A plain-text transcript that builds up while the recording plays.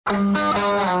This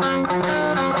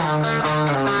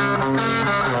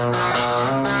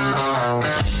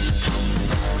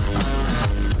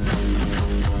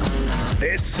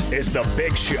is The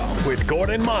Big Show with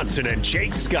Gordon Monson and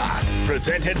Jake Scott,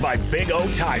 presented by Big O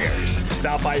Tires.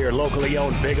 Stop by your locally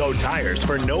owned Big O Tires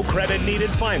for no credit needed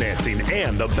financing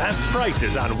and the best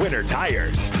prices on winter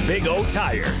tires. Big O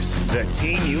Tires, the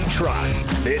team you trust.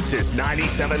 This is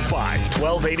 97.5,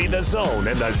 1280 The Zone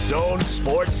and The Zone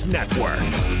Sports Network.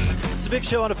 It's The Big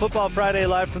Show on a Football Friday,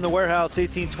 live from the warehouse,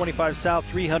 1825 South,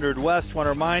 300 West. Want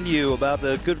to remind you about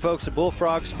the good folks at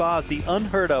Bullfrog Spas, the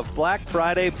unheard of Black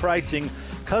Friday pricing.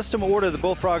 Custom order the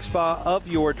Bullfrog Spa of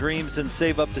your dreams and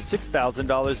save up to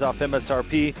 $6,000 off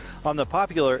MSRP on the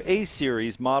popular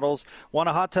A-Series models. Want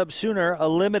a hot tub sooner? A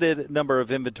limited number of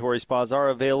inventory spas are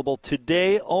available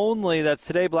today only. That's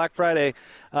today, Black Friday,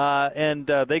 and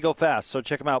they go fast. So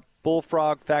check them out.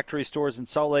 Bullfrog Factory Stores in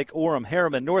Salt Lake, Orem,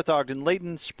 Harriman, North Ogden,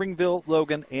 Layton, Springville,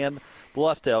 Logan, and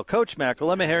Bluffdale. Coach Mack,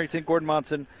 Alema, Harrington, Gordon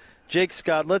Monson, Jake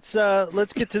Scott. Let's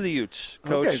get to the Utes,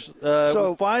 Coach. Okay.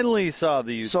 So we finally saw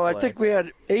the Utes. So play. I think we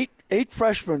had eight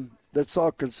freshmen that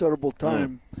saw considerable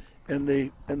time in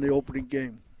the opening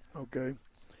game. Okay.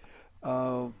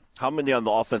 How many on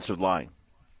the offensive line?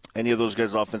 Any of those guys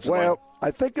on the offensive line? Well, I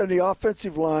think on the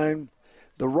offensive line,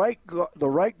 the right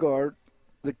guard,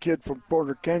 the kid from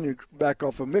Porter Canyon, back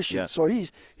off of Michigan. Yeah. So he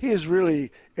is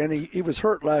really, and he was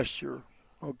hurt last year.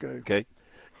 Okay.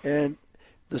 And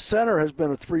the center has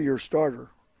been a 3-year starter.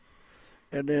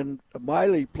 And then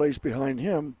Miley plays behind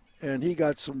him, and he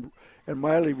got some – and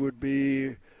Miley would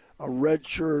be a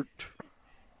redshirt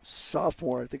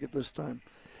sophomore, I think, at this time.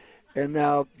 And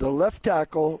now the left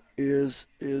tackle is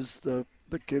the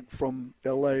kid from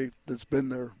L.A. that's been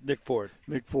there. Nick Ford.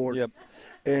 Yep.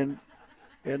 And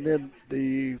then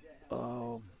the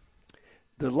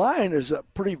line is a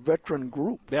pretty veteran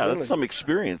group. Yeah, really. That's some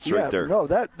experience right there. No,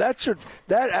 that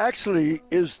actually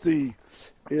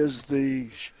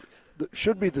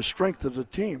should be the strength of the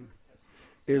team.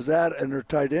 Is that and their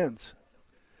tight ends.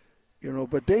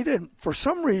 But they didn't, for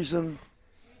some reason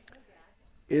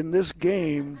in this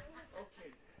game,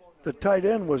 the tight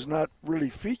end was not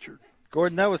really featured.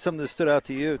 Gordon, that was something that stood out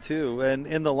to you too, and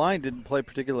the line didn't play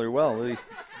particularly well. At least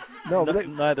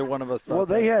neither one of us thought. Well,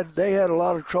 they had a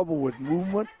lot of trouble with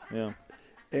movement. Yeah.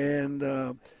 And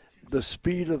the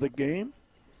speed of the game.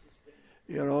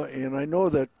 And I know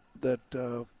that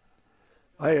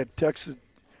I had texted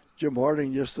Jim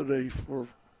Harding yesterday for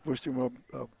wishing him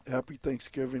a happy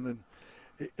Thanksgiving,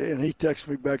 and he texted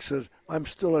me back, said, "I'm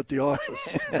still at the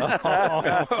office."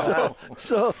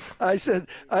 so I said,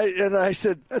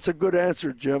 "That's a good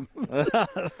answer, Jim."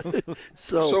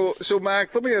 So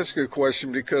Mac, let me ask you a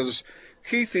question, because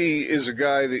Keithy is a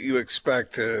guy that you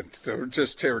expect to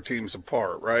just tear teams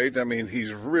apart, right? I mean,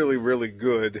 he's really, really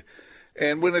good.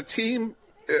 And when a team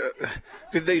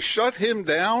did they shut him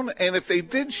down? And if they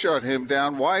did shut him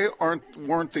down, why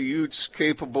weren't the Utes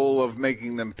capable of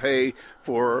making them pay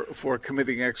for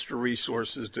committing extra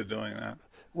resources to doing that?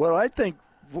 Well, I think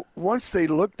once they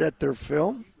looked at their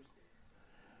film,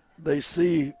 they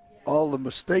see all the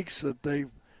mistakes that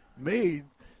they've made.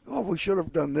 Oh, we should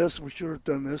have done this. We should have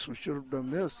done this. We should have done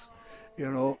this.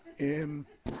 And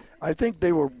I think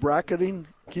they were bracketing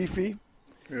Keefe.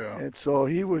 Yeah. And so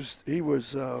he was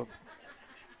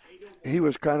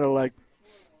kind of like,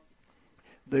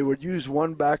 they would use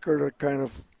one backer to kind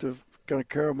of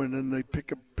carry him, and then they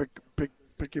pick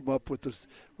him up with the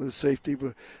safety.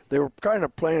 But they were kind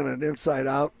of playing an inside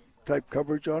out type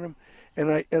coverage on him,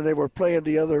 and they were playing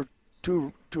the other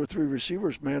two or three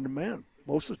receivers man to man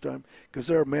most of the time, because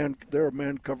they're a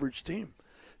man coverage team.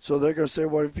 So they're going to say,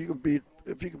 well, if you can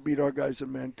beat our guys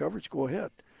in man coverage, go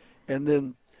ahead. And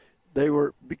then they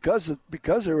were, because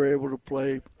they were able to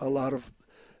play a lot of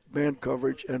man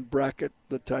coverage and bracket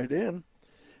the tight end,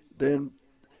 then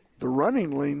the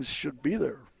running lanes should be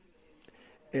there.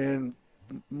 And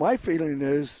my feeling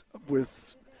is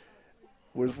with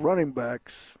running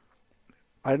backs,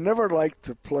 I never like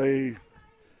to play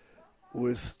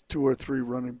with 2 or 3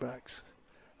 running backs.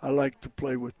 I like to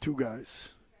play with 2 guys.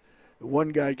 One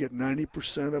guy get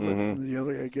 90% of it, and the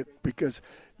other guy because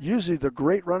usually the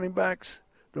great running backs,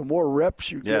 the more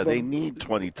reps you give them. Yeah, they need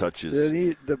 20 touches.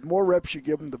 The more reps you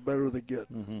give them, the better they get.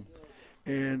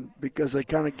 And because they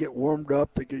kind of get warmed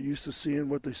up, they get used to seeing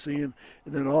what they're seeing,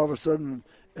 and then all of a sudden,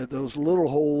 those little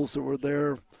holes that were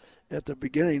there at the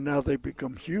beginning, now they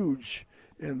become huge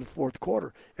in the fourth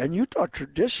quarter. And Utah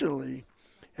traditionally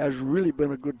has really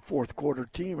been a good fourth quarter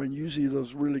team, and usually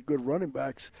those really good running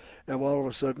backs have all of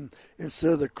a sudden,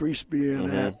 instead of the crease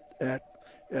being at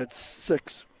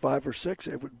 5 or 6,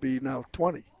 it would be now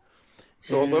 20.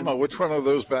 So, Alema, which one of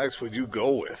those backs would you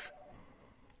go with?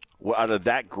 Well, out of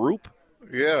that group?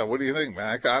 Yeah, what do you think,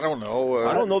 Mac? I don't know.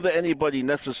 I don't know that anybody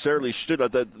necessarily stood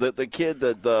out. The kid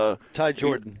that Ty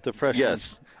Jordan, the freshman.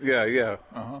 Yes. Yeah.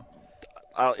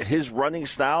 His running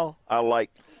style, I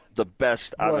like the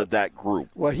best out of that group.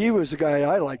 Well, he was the guy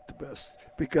I liked the best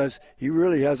because he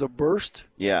really has a burst.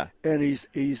 Yeah. And he's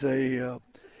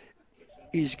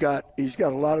got a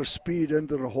lot of speed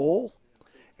into the hole,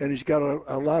 and he's got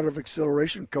a lot of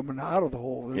acceleration coming out of the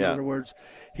hole. In other words,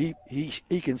 he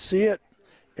can see it,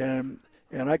 and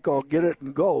I call get it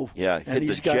and go. Yeah, and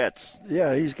hit the jets.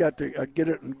 Yeah, he's got the get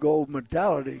it and go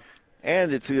mentality.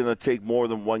 And it's going to take more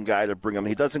than one guy to bring him.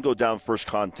 He doesn't go down first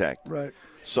contact. Right.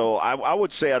 So I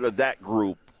would say out of that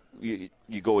group, you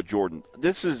go with Jordan.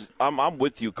 I'm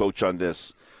with you, Coach, on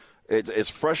this. It's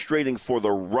frustrating for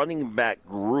the running back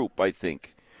group, I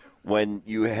think, when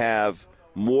you have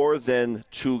more than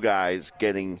two guys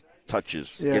getting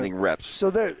touches, getting reps.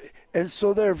 So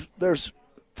there's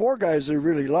four guys they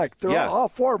really like. All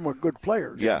four of them are good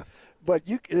players. Yeah. But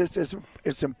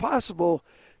it's impossible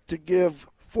to give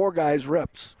four guys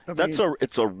reps.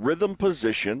 It's a rhythm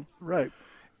position. Right.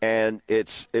 And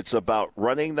it's about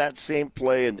running that same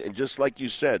play, and just like you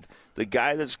said, the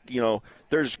guy that's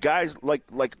there's guys like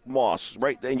Moss,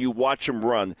 right? And you watch him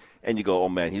run, and you go, oh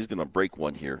man, he's going to break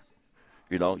one here.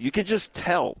 You can just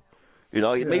tell.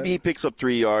 Maybe he picks up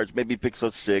 3 yards, maybe he picks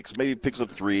up 6, maybe he picks up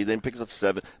 3, then picks up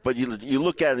 7. But you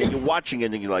look at it, and you're watching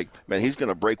it, and you're like, man, he's going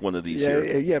to break one of these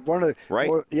here. Yeah, right?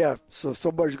 So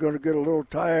somebody's going to get a little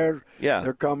tired. Yeah.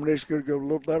 Their combination's going to get a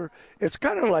little better. It's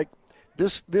kind of like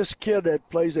this kid that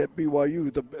plays at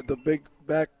BYU, the big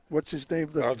back, what's his name?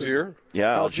 Algier?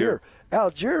 Yeah, Algier.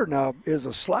 Algier now is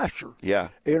a slasher. Yeah.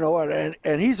 You know what?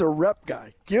 And he's a rep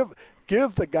guy. Give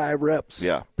the guy reps.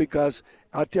 Yeah. Because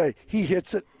I'll tell you, he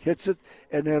hits it,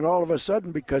 and then all of a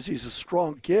sudden, because he's a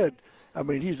strong kid, I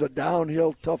mean, he's a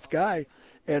downhill tough guy,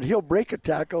 and he'll break a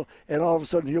tackle, and all of a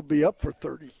sudden he'll be up for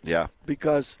 30. Yeah.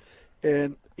 Because,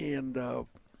 I'd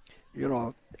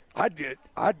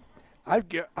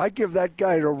give that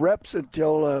guy the reps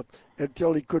until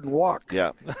he couldn't walk.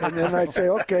 Yeah. And then I'd say,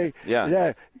 okay,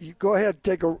 you go ahead and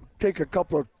take a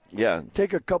couple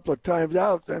of times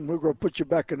out, and we're going to put you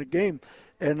back in the game.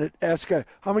 And ask guy,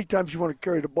 how many times you want to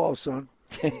carry the ball, son?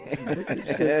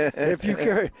 If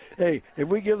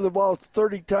we give the ball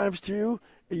 30 times to you,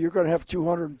 you're going to have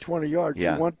 220 yards.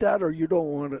 Yeah. You want that or you don't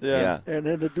want it? Yeah. And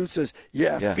then the dude says,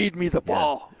 feed me the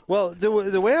ball. Well, the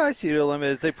way I see it, Alema,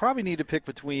 is they probably need to pick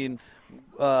between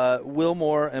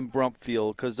Wilmore and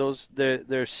Brumpfield because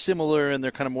they're similar and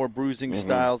they're kind of more bruising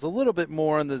styles, a little bit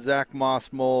more in the Zach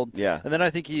Moss mold. Yeah. And then I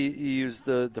think you use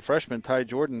the freshman Ty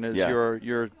Jordan as your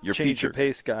change feature. your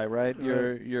pace guy, right?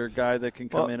 Your guy that can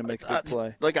come in and make a big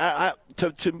play. Like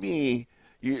to me,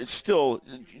 you still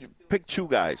pick two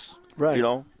guys. Right.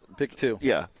 Pick two.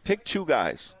 Yeah, pick two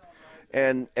guys,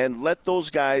 and let those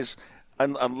guys,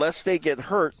 unless they get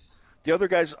hurt, the other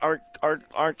guys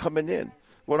aren't coming in.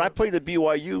 When I played at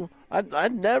BYU, I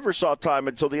never saw time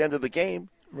until the end of the game,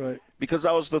 right? Because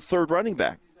I was the third running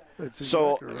back. That's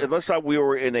so exactly right. unless we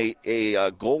were in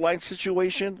a goal line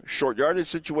situation, short yardage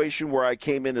situation where I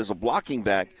came in as a blocking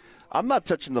back, I'm not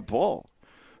touching the ball.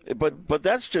 But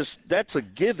that's a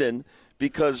given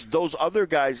because those other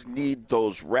guys need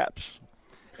those reps.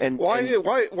 And why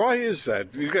is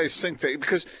that? Do you guys think that?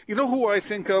 Because you know who I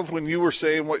think of when you were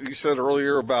saying what you said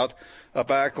earlier about a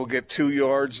back will get 2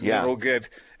 yards, and then he'll get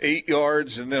 8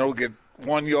 yards, and then he'll get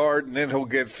 1 yard, and then he'll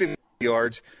get 50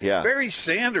 yards. Yeah. Barry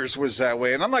Sanders was that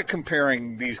way, and I'm not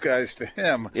comparing these guys to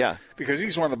him. Yeah. Because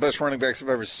he's one of the best running backs I've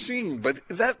ever seen. But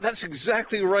that's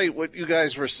exactly right what you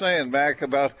guys were saying, Mac,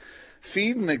 about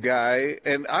feeding the guy.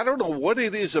 And I don't know what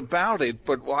it is about it,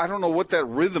 but I don't know what that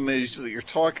rhythm is that you're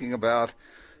talking about.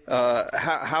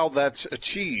 How that's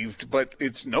achieved, but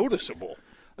it's noticeable.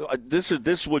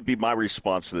 This would be my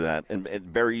response to that, and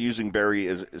using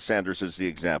Barry Sanders as the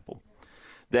example.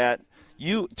 That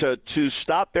to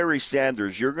stop Barry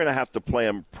Sanders, you're going to have to play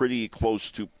him pretty close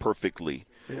to perfectly,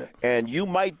 and you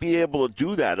might be able to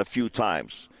do that a few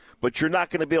times, but you're not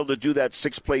going to be able to do that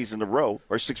 6 plays in a row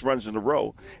or 6 runs in a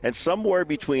row. And somewhere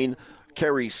between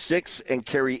carry 6 and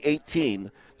carry 18,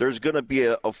 there's going to be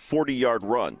a 40-yard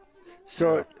run.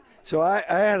 So I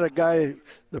had a guy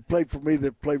that played for me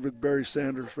that played with Barry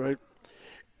Sanders, right?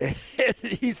 And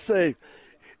he said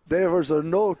there was a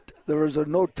no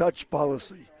touch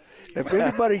policy. If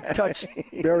anybody touched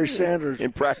Barry Sanders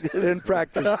in practice,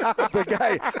 the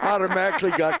guy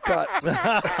automatically got cut.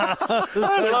 I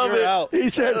love it. He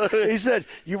said,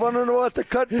 you want to know what the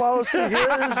cut policy here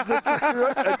is?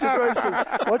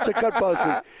 What's the cut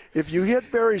policy? If you hit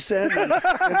Barry Sanders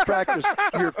in practice,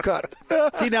 you're cut.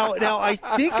 See, now I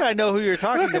think I know who you're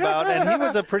talking about, and he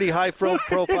was a pretty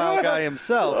high-profile guy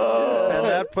himself,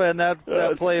 and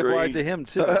that play applied to him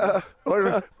too.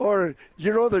 Or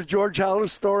you know the George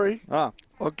Hallis story?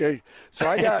 Okay, so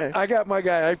I got my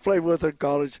guy I played with in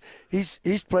college.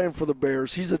 He's playing for the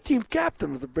Bears. He's a team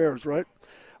captain of the Bears, right?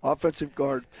 Offensive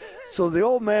guard. So the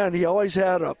old man, he always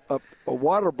had a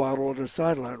water bottle on the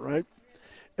sideline, right?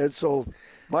 And so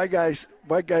my guy's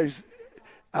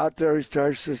out there. He's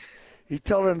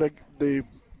telling the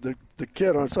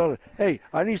kid on the sideline, "Hey,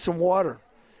 I need some water."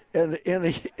 And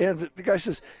the guy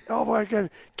says, "Oh my God,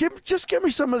 just give me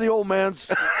some of the old man's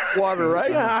water,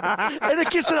 right?" And the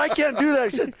kid said, "I can't do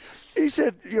that." He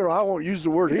said, I won't use the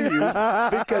word he used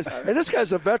because, and this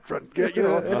guy's a veteran,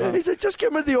 He said, "Just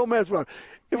give me the old man's water."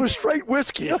 It was straight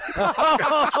whiskey. So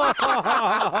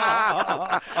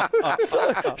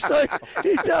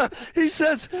he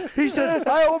said,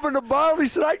 I opened the bottle. He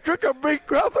said, I took a big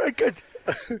drop and I could.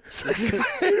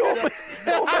 The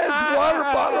old man's water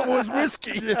bottle was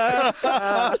whiskey.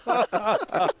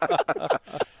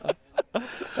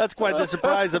 That's quite the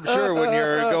surprise, I'm sure, when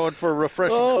you're going for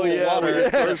refreshing cold water.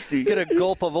 Yeah. Get a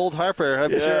gulp of Old Harper. I'm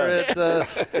sure it.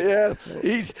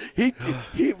 He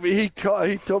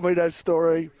told me that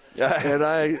story, and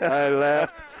I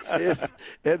laughed.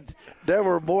 And there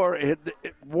were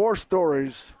more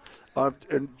stories. And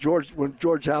when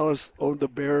George Hallis owned the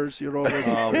Bears,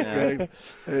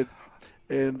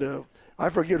 and I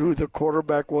forget who the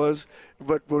quarterback was,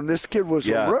 but when this kid was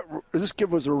a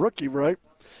rookie, right?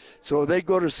 So they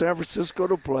go to San Francisco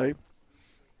to play,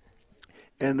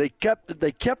 and they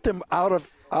kept him out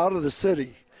of the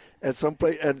city at some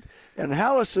place. And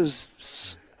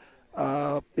Hallis's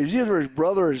it was either his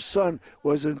brother or his son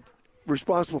was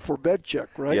responsible for bed check,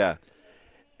 right? Yeah.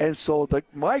 And so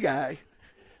my guy,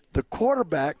 the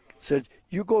quarterback, said,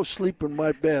 "You go sleep in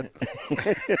my bed."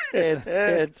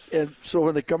 and so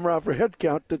when they come around for head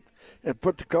count, and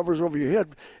put the covers over your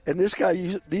head, and these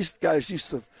guys used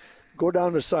to go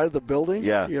down the side of the building,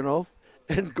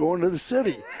 and go into the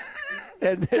city.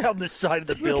 And down the side of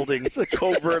the building. It's a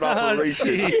covert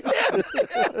operation.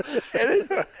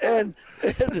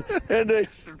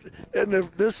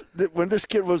 When this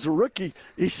kid was a rookie,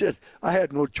 he said, "I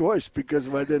had no choice because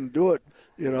if I didn't do it,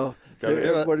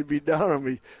 everybody would be down on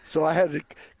me. So I had to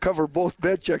cover both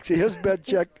bed checks, his bed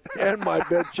check and my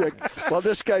bed check, while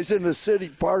this guy's in the city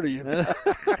partying."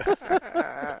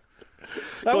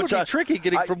 That would be tricky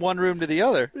getting from one room to the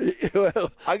other.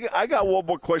 Well, I got one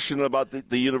more question about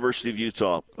the University of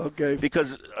Utah. Okay.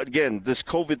 Because, again, this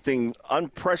COVID thing,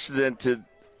 unprecedented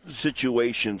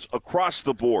situations across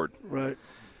the board. Right.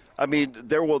 I mean,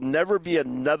 there will never be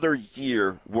another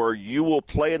year where you will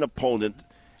play an opponent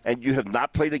and you have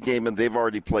not played a game and they've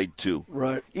already played two.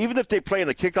 Right. Even if they play in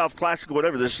a kickoff classic or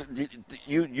whatever,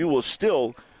 you will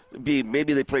still be,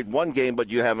 maybe they played one game but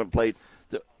you haven't played.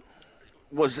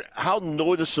 How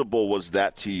noticeable was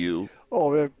that to you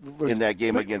in that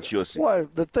game against USC? Well,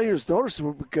 the thing is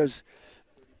noticeable because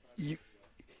you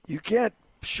can't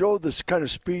show this kind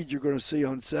of speed you're going to see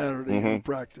on Saturday in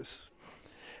practice.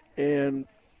 And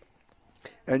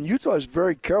Utah is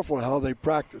very careful how they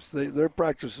practice. Their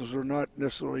practices are not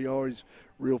necessarily always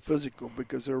real physical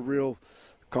because they're real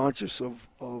conscious of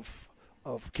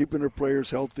keeping their players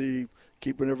healthy,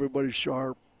 keeping everybody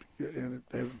sharp,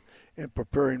 and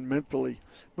preparing mentally.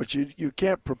 But you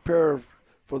can't prepare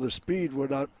for the speed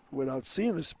without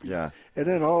seeing the speed. Yeah. And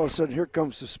then all of a sudden, here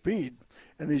comes the speed.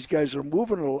 And these guys are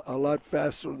moving a lot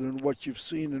faster than what you've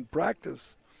seen in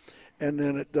practice. And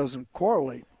then it doesn't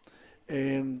correlate.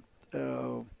 And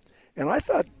I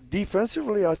thought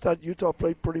defensively, Utah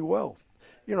played pretty well.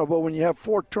 But when you have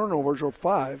 4 turnovers or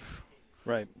 5,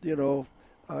 right? You're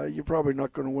probably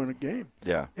not going to win a game.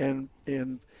 Yeah. And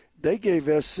they gave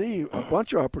SC a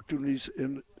bunch of opportunities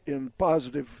in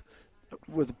positive,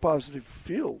 with a positive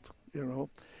field. And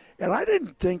I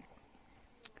didn't think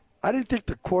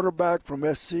the quarterback from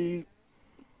SC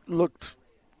looked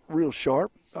real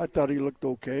sharp. I thought he looked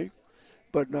okay,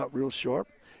 but not real sharp.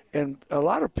 And a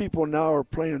lot of people now are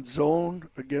playing zone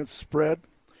against spread,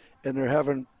 and they're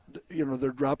having,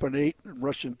 they're dropping 8 and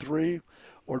rushing 3,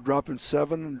 or dropping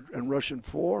 7 and rushing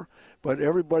 4. But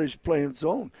everybody's playing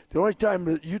zone. The only time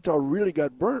that Utah really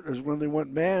got burnt is when they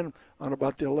went man on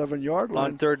about the 11-yard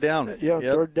line on third down.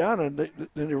 Third down, and then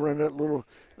they ran that little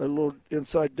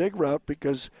inside dig route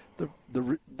because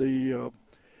the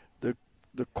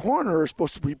the corner is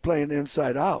supposed to be playing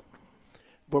inside out,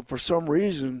 but for some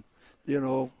reason,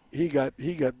 he got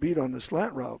beat on the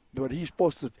slant route. But he's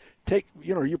supposed to take,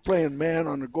 you're playing man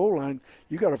on the goal line.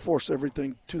 You got to force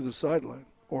everything to the sideline,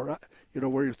 or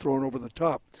where you're throwing over the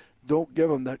top. Don't give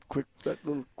him that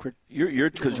little quick.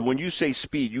 Because when you say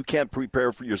speed, you can't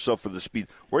prepare for yourself for the speed.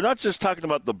 We're not just talking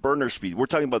about the burner speed. We're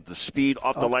talking about the speed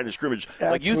off the line of scrimmage.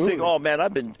 Absolutely. Like you think, oh man,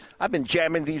 I've been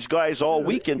jamming these guys all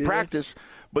week in practice,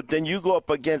 but then you go up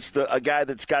against a guy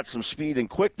that's got some speed and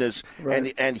quickness,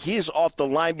 right. and he's off the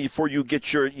line before you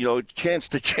get your chance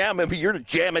to jam him. You're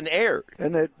jamming air.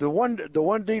 And the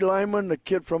one D lineman, the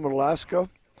kid from Alaska,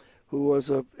 who was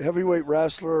a heavyweight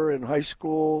wrestler in high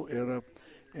school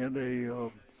and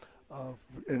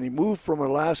he moved from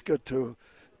Alaska to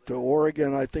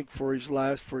Oregon, I think, for his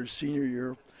senior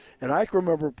year. And I can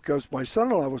remember because my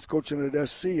son-in-law was coaching at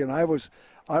SC, and I was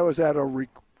at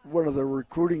one of the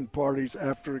recruiting parties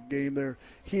after a game there.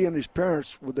 He and his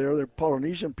parents were there. They're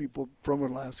Polynesian people from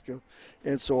Alaska,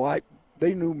 and so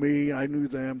they knew me, I knew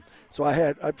them. So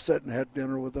I sat and had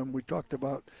dinner with them. We talked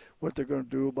about what they're going to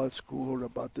do about school and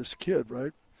about this kid,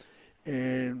 right?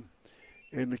 And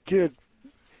the kid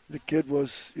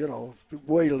was,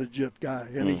 way legit guy,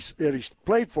 and he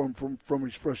played for him from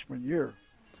his freshman year,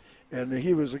 and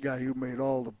he was a guy who made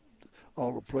all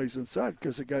the plays inside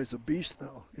because the guy's a beast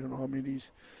now.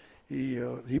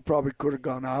 He probably could have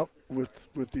gone out with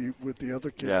the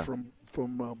other kid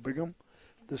from Bingham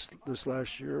this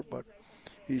last year, but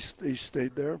he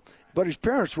stayed there. But his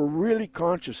parents were really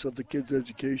conscious of the kid's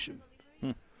education,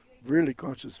 really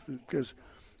conscious because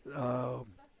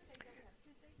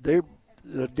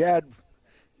the dad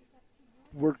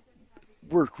worked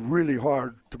really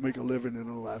hard to make a living in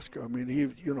Alaska. I mean,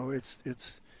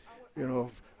 it's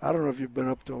I don't know if you've been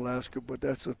up to Alaska, but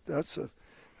that's a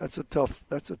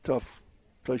tough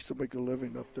place to make a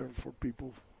living up there for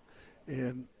people,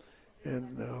 and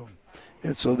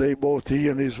so he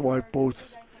and his wife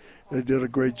they did a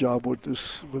great job with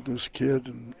this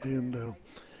kid, and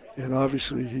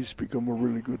obviously he's become a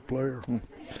really good player.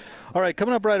 All right,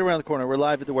 coming up right around the corner, we're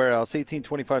live at the Warehouse,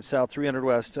 1825 South, 300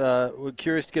 West. We're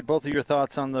curious to get both of your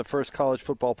thoughts on the first college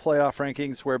football playoff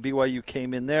rankings, where BYU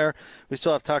came in there. We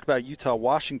still have to talk about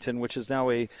Utah-Washington, which is now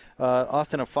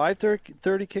Austin, a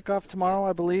 5:30 kickoff tomorrow,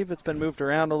 I believe. It's been moved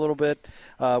around a little bit.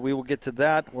 We will get to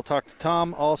that. We'll talk to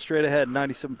Tom all straight ahead,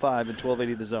 97.5 and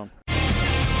 1280 The Zone.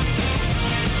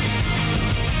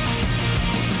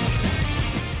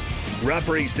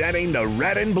 Representing the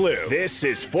red and blue, this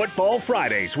is Football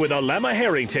Fridays with Alema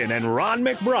Harrington and Ron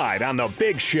McBride on The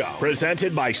Big Show.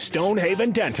 Presented by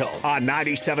Stonehaven Dental on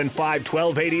 97.5,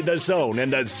 1280 The Zone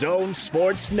and The Zone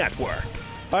Sports Network.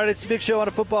 All right, it's The Big Show on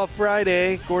a Football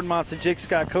Friday. Gordon Monson, Jake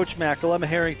Scott, Coach Mack, Alema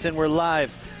Harrington. We're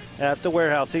live at the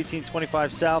Warehouse,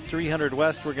 1825 South, 300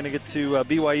 West. We're going to get to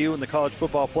BYU and the college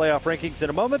football playoff rankings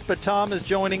in a moment, but Tom is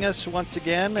joining us once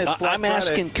again. It's Black I'm Friday.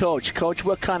 asking Coach,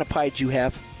 what kind of pie did you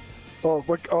have?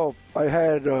 I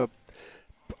had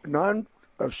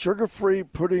sugar-free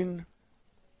pudding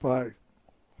pie.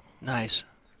 Nice.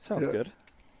 Sounds good.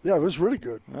 Yeah, it was really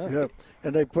good. Right. Yeah,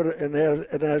 and they put it, and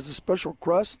it has a special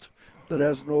crust that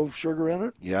has no sugar in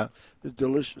it. Yeah, it's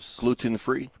delicious.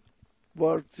 Gluten-free.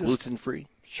 Well, just gluten-free.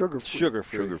 Sugar-free.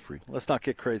 Sugar-free. Let's not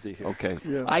get crazy here. Okay.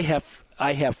 Yeah. I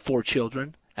have 4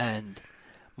 children, and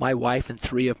my wife and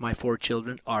 3 of my 4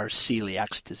 children are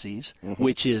celiac disease,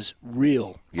 which is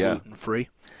real gluten-free.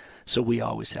 So we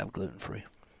always have gluten-free.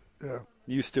 Yeah.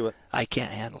 Used to it. I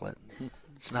can't handle it.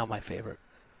 It's not my favorite.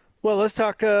 Well, let's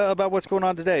talk about what's going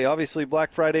on today. Obviously,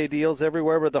 Black Friday deals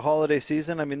everywhere with the holiday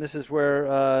season. I mean, this is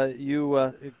where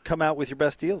you come out with your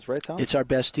best deals, right, Tom? It's our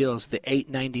best deals. The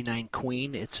 $899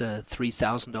 Queen, it's a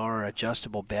 $3,000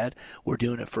 adjustable bed. We're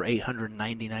doing it for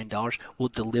 $899. We'll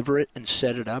deliver it and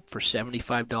set it up for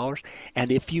 $75.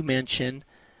 And if you mention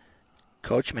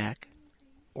Coach Mack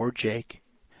or Jake,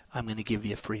 I'm going to give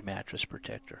you a free mattress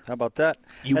protector. How about that?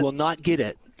 You will not get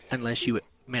it unless you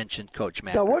mentioned Coach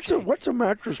Mack. Now, what's a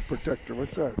mattress protector?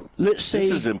 What's that? Let's say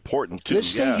this is important too. Let's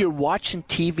say you're watching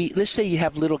TV. Let's say you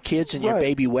have little kids and your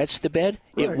baby wets the bed.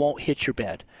 It won't hit your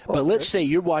bed. But let's say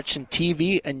you're watching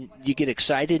TV and you get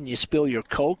excited and you spill your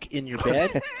Coke in your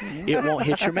bed. It won't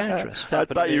hit your mattress. I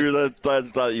thought you were going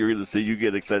to say you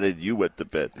get excited and you wet the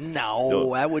bed.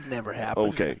 No, that would never happen.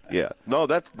 Okay, yeah. No,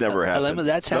 that's never happened. Alema,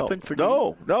 that's happened for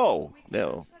you? No.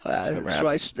 That's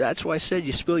why I said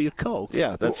you spill your Coke.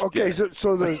 Yeah. Okay,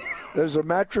 so there's a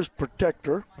mattress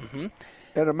protector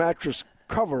and a mattress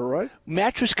cover, right?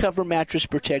 Mattress cover, mattress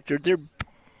protector. They're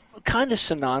kind of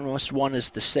synonymous. One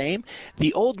is the same.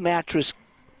 The old mattress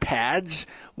pads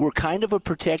we're kind of a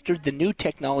protector. The new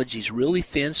technology is really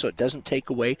thin, so it doesn't take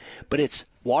away, but it's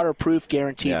waterproof,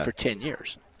 guaranteed for 10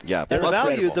 years. Yeah, And the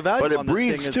value but it on this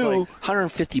breathes thing is too. like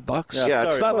 $150. Yeah,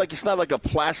 it's not like a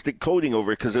plastic coating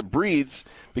over it because it breathes.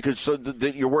 Because so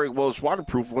you're worried. Well, it's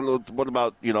waterproof. What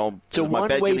about It's a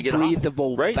one-way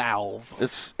breathable valve.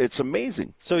 It's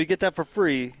amazing. So you get that for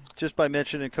free just by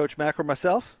mentioning Coach Mack or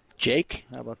myself. Jake,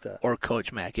 how about that? Or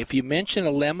Coach Mack. If you mention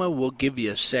Alema, we'll give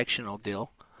you a sectional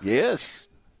deal. Yes.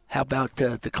 How about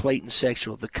the Clayton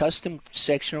sectional? The custom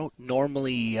sectional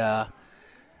normally.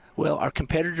 Our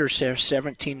competitors are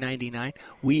 $17.99.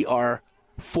 We are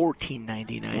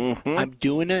 $14.99. Mm-hmm. I'm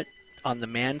doing it on the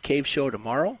Man Cave show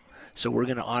tomorrow, so we're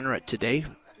going to honor it today.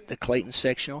 The Clayton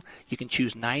sectional. You can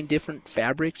choose 9 different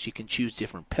fabrics. You can choose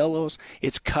different pillows.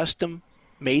 It's custom,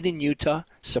 made in Utah.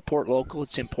 Support local.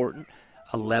 It's important.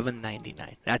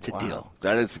 $11.99. That's a deal.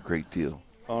 That is a great deal.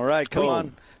 All right, come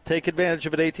on. Take advantage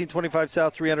of it. 1825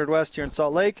 South, 300 West here in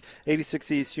Salt Lake,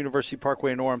 86 East, University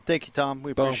Parkway in Orem. Thank you, Tom.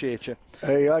 We appreciate you.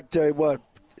 Hey, I tell you what,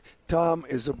 Tom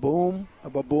is a boom, a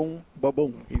ba-boom,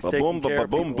 ba-boom. He's taking care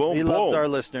of people. He loves our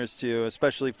listeners, too,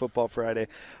 especially Football Friday.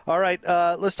 All right,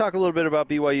 let's talk a little bit about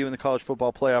BYU and the college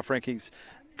football playoff rankings.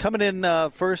 Coming in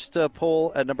first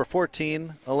poll at number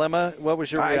 14, Alema, what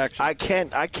was your reaction? I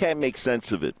can't make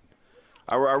sense of it.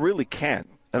 I really can't.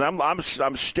 And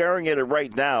I'm staring at it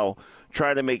right now,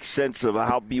 trying to make sense of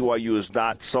how BYU is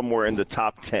not somewhere in the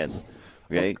top 10.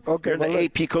 Okay. You're in the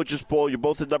AP coaches poll. You're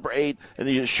both at number 8, and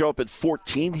then you show up at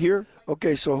 14 here.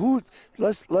 Okay, so who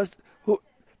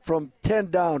from 10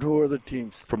 down? Who are the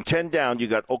teams? From 10 down, you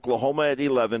got Oklahoma at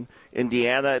 11,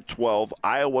 Indiana at 12,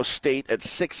 Iowa State at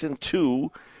 6-2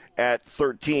 at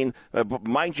 13. But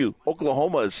mind you,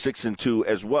 Oklahoma is 6-2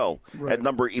 as well at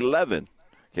number 11.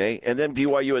 Okay, and then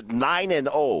BYU at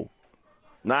 9-0.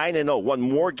 9-0, won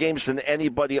more games than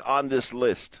anybody on this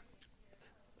list.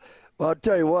 Well, I'll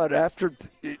tell you what, I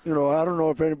don't know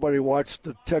if anybody watched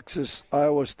the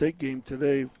Texas-Iowa State game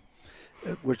today,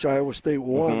 which Iowa State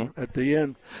won at the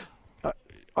end.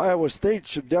 Iowa State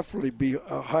should definitely be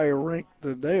a higher ranked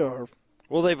than they are.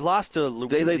 Well, they've lost to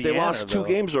Louisiana. They lost 2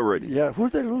 games already. Yeah, who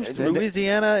did they lose to?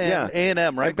 Louisiana and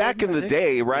A&M, right? And back in the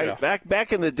day, right? Yeah.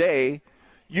 Back in the day,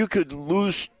 you could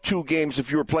lose 2 games if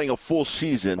you were playing a full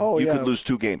season. You could lose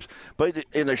 2 games. But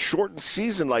in a shortened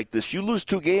season like this, you lose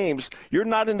 2 games, you're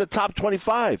not in the top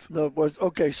 25.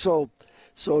 Okay, so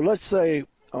let's say,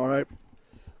 all right,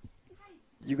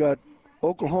 you got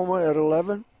Oklahoma at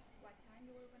 11?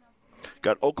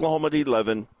 Got Oklahoma at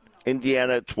 11,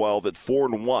 Indiana at 12 at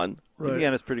 4-1. Right.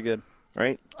 Indiana's pretty good.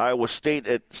 Right? Iowa State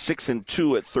at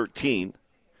 6-2 at 13.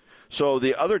 So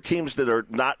the other teams that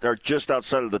are just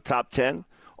outside of the top 10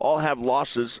 all have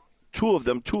losses. 2 of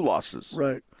them, 2 losses.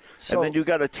 Right. So, and then you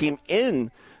got a team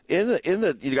you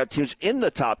got teams in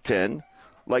the top 10,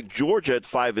 like Georgia at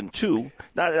 5-2.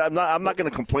 Now, I'm not going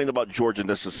to complain about Georgia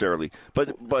necessarily,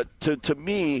 but to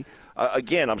me,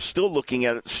 again, I'm still looking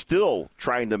at it, still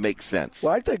trying to make sense.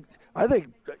 Well, I think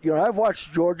I've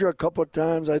watched Georgia a couple of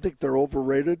times. I think they're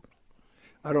overrated.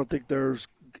 I don't think they're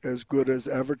as good as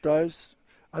advertised.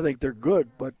 I think they're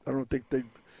good, but I don't think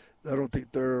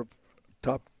they're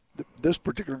top. This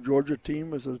particular Georgia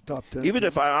team is a top 10. Even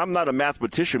if I'm not a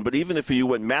mathematician, but even if you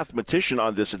went mathematician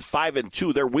on this at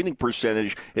 5-2, their winning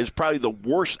percentage is probably the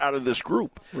worst out of this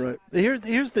group. Right.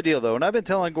 Here's the deal, though, and I've been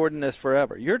telling Gordon this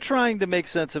forever. You're trying to make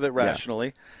sense of it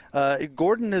rationally. Yeah.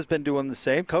 Gordon has been doing the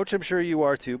same. Coach, I'm sure you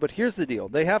are too. But here's the deal: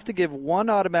 they have to give one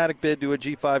automatic bid to a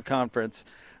G5 conference,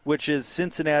 which is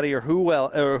Cincinnati or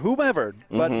whomever,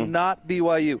 but not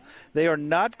BYU. They are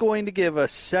not going to give a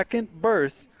second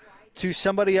berth to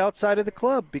somebody outside of the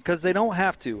club because they don't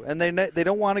have to, and they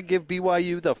don't want to give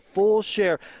BYU the full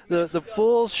share, the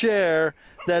full share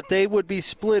that they would be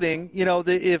splitting. You know,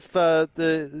 if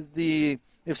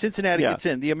Cincinnati gets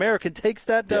in, the American takes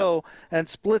that dough and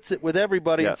splits it with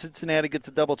everybody, and Cincinnati gets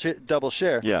a double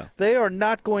share. Yeah. They are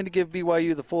not going to give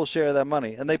BYU the full share of that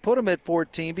money, and they put them at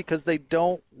 14 because they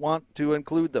don't want to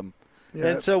include them. Yeah.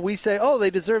 And so we say,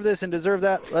 they deserve this and deserve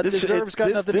that. This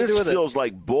got nothing to do with it. This feels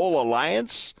like Bull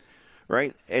Alliance.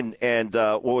 Right? And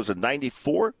what was it,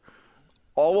 94?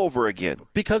 All over again.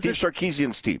 Because Steve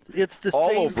Sarkisian's team. It's the all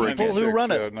same over people who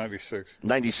run it. 96.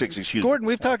 96, excuse me. Gordon,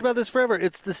 we've talked about this forever.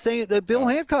 It's the same. Bill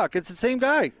Hancock. It's the same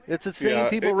guy. It's the same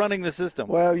people running the system.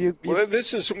 Well,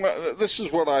 this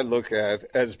is what I look at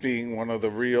as being one of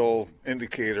the real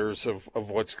indicators of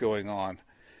what's going on,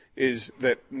 is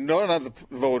that none of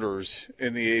the voters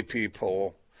in the AP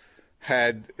poll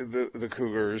had the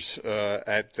Cougars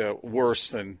at worse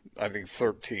than, I think,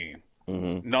 13.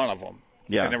 Mm-hmm. None of them.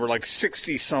 Yeah. And there were like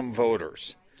 60-some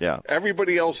voters. Yeah.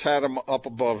 Everybody else had them up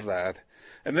above that.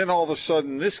 And then all of a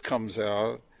sudden this comes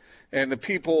out, and the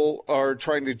people are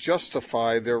trying to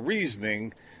justify their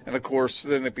reasoning. And, of course,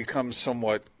 then it becomes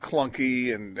somewhat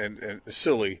clunky and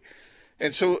silly.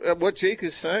 And so what Jake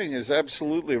is saying is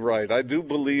absolutely right. I do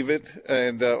believe it,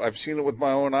 and I've seen it with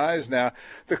my own eyes now.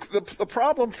 The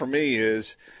problem for me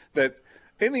is that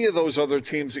any of those other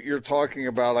teams that you're talking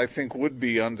about, I think, would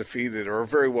be undefeated or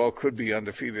very well could be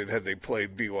undefeated had they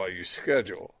played BYU's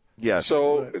schedule. Yes.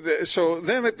 So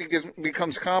then it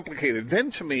becomes complicated. Then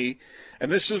to me,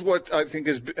 and this is what I think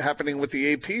is happening with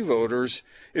the AP voters,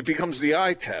 it becomes the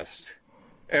eye test.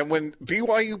 And when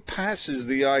BYU passes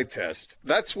the eye test,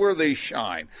 that's where they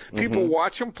shine. People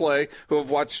watch them play who have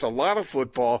watched a lot of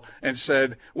football and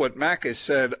said what Mac has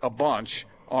said a bunch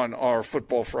on our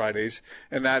Football Fridays,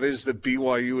 and that is that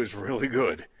BYU is really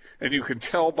good. And you can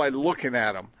tell by looking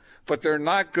at them. But they're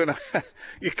not going to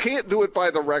 – you can't do it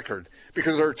by the record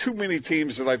because there are too many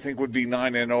teams that I think would be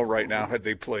 9-0 right now had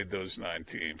they played those 9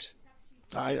 teams.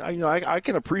 I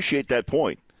can appreciate that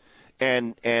point.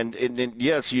 And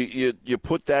yes, you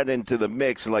put that into the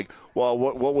mix and like, well,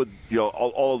 what would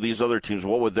all of these other teams?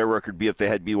 What would their record be if they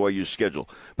had BYU's schedule?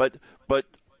 But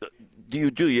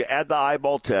you add the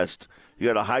eyeball test?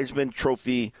 You got a Heisman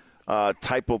Trophy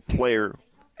type of player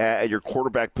at your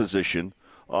quarterback position,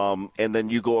 and then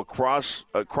you go across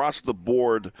the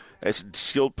board as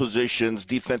skilled positions,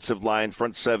 defensive line,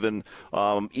 front seven,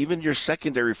 even your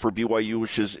secondary for BYU,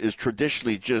 which is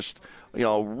traditionally just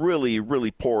really,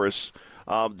 really porous.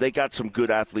 They got some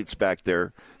good athletes back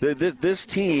there. This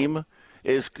team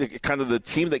is kind of the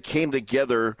team that came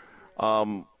together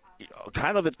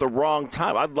kind of at the wrong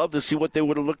time. I'd love to see what they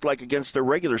would have looked like against their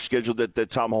regular schedule that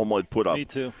Tom Holmoe had put up. Me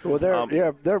too. Well,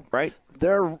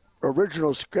 their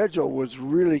original schedule was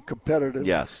really competitive.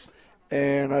 Yes.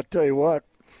 And I tell you what,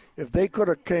 if they could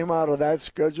have came out of that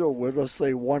schedule with, let's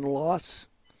say, 1 loss,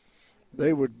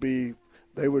 they would be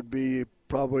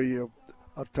probably a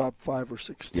top 5 or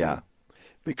 6 team. Yeah.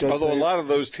 Because although a lot of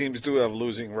those teams do have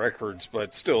losing records,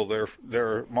 but still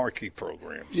they're marquee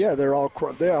programs. Yeah, they all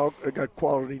got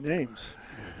quality names.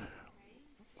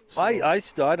 I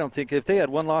don't think if they had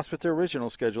 1 loss with their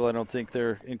original schedule, I don't think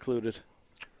they're included.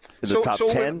 In the top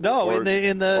 10? No, in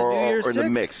the New Year's or 6. in the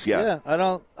mix, yeah. I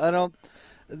don't.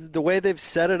 The way they've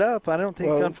set it up, I don't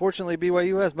think, unfortunately,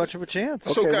 BYU has much of a chance.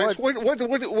 So, guys, what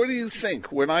do you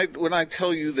think when I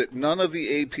tell you that none of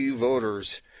the AP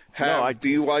voters have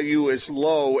BYU as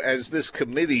low as this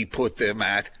committee put them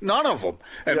at? None of them.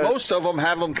 And most of them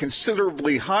have them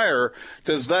considerably higher.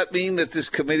 Does that mean that this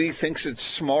committee thinks it's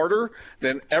smarter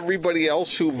than everybody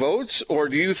else who votes? Or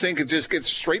do you think it just gets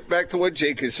straight back to what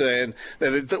Jake is saying,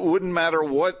 that it wouldn't matter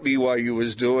what BYU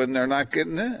is doing, they're not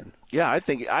getting in? Yeah, I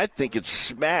think it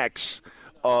smacks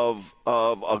of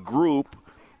a group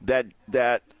that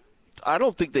I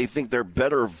don't think they think they're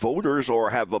better voters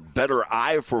or have a better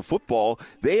eye for football.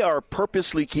 They are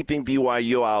purposely keeping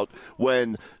BYU out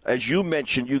when, as you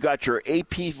mentioned, you got your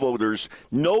AP voters.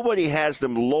 Nobody has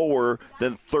them lower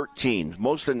than 13.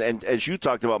 And as you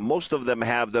talked about, most of them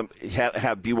have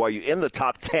BYU in the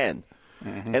top 10.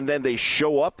 Mm-hmm. And then they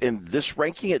show up in this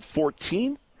ranking at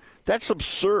 14? That's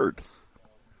absurd.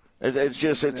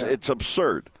 It's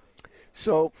absurd.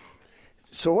 So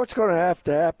what's going to have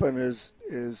to happen is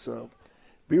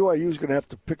BYU is going to have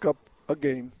to pick up a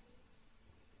game,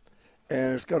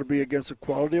 and it's got to be against a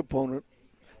quality opponent.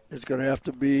 It's going to have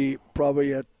to be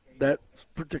probably at that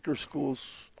particular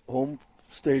school's home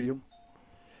stadium,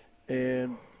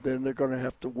 and then they're going to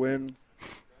have to win.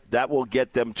 That will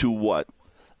get them to what?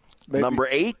 Maybe, number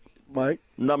 8? Mike?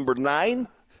 Number 9?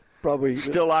 Probably.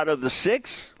 Still out of the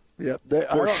 6? Yeah,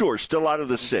 for sure, still out of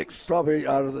the 6. Probably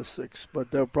out of the 6,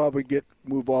 but they'll probably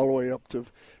move all the way up to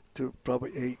probably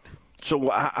 8.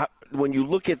 So when you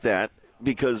look at that,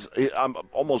 because I'm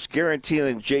almost guaranteeing,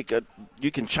 and Jake, you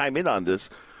can chime in on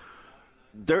this,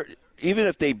 even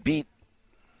if they beat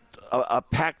a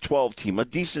Pac-12 team, a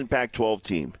decent Pac-12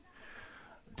 team,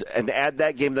 and add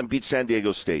that game, then beat San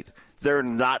Diego State, they're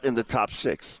not in the top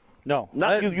 6. No.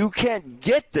 You can't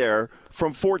get there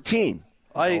from 14.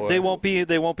 They won't be in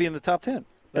the top 10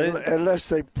 unless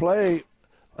they play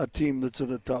a team that's in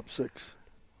the top 6,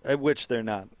 which they're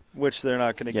not. Which they're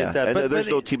not going to get that. And there's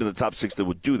no team in the top 6 that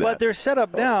would do that. But they're set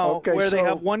up now where they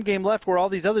have 1 game left, where all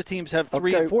these other teams have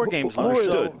 3 and 4 games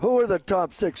left. Who are the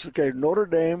top 6? Okay, Notre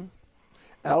Dame,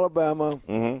 Alabama,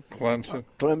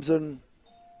 Clemson,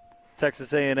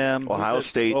 Texas A&M, Ohio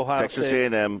State, Texas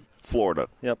A&M, Florida.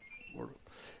 Yep.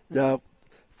 Now,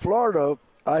 Florida,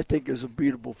 I think, is a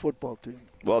beatable football team.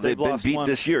 Well, they've been beat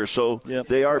this year, so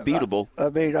they are beatable. I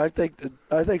mean, I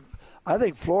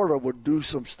think Florida would do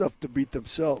some stuff to beat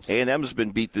themselves. A&M's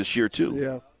been beat this year too.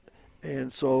 Yeah,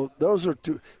 And so those are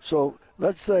two. So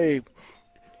let's say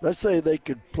they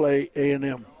could play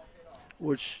A&M,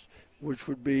 which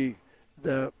would be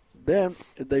then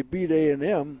if they beat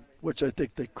A&M, which I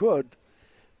think they could,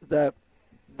 that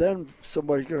then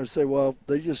somebody's going to say, well,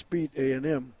 they just beat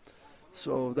A&M,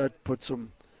 so that puts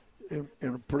them in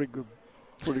a pretty good.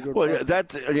 Well, market.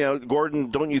 that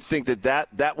Gordon, don't you think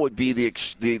that would be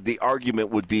the argument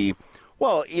would be,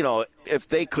 well, if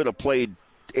they could have played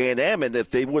A&M and if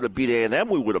they would have beat A&M,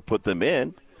 we would have put them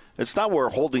in. It's not we're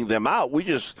holding them out. We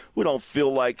don't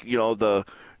feel like the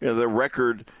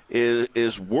record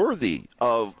is worthy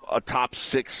of a top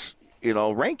 6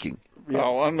 ranking. Yeah.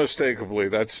 Oh, unmistakably,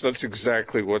 that's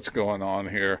exactly what's going on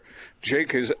here.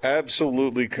 Jake has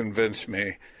absolutely convinced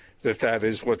me that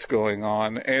is what's going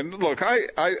on. And look, I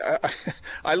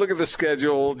look at the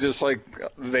schedule just like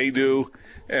they do,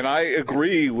 and I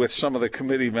agree with some of the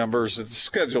committee members that the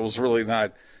schedule is really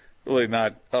not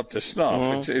up to snuff.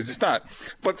 Mm-hmm. It's not.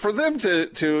 But for them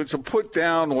to put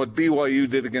down what BYU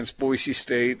did against Boise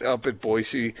State up at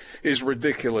Boise is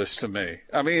ridiculous to me.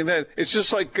 I mean, it's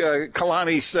just like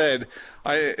Kalani said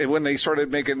when they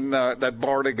started making that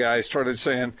Barta guy started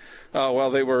saying,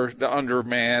 well, they were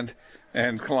undermanned.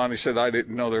 And Kalani said, I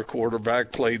didn't know their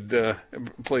quarterback played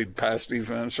pass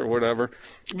defense or whatever.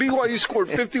 BYU scored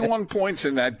 51 points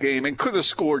in that game and could have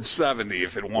scored 70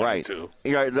 if it wanted to.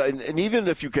 Yeah, and even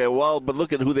if you can, but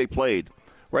look at who they played.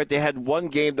 Right, they had one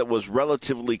game that was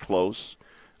relatively close.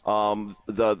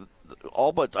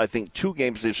 All but I think 2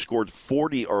 games they've scored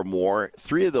 40 or more.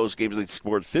 3 of those games they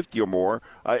scored 50 or more.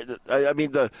 I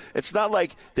mean, it's not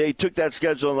like they took that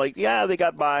schedule and they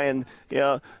got by and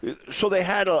so they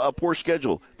had a poor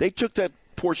schedule. They took that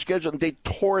poor schedule and they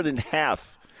tore it in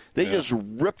half. They just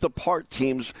ripped apart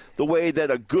teams the way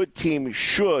that a good team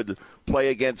should play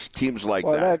against teams like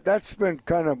that. Well, that's been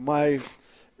kind of my,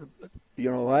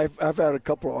 I've had a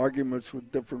couple of arguments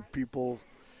with different people,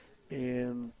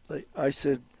 and I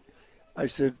said,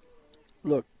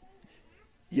 look,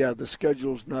 the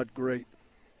schedule's not great,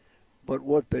 but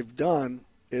what they've done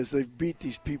is they've beat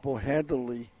these people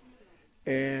handily,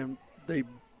 and they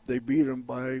beat them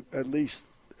by at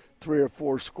least 3 or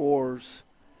 4 scores,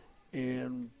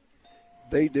 and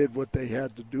they did what they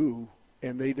had to do,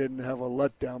 and they didn't have a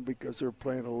letdown because they were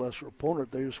playing a lesser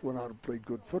opponent. They just went out and played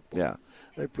good football. Yeah.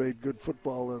 They played good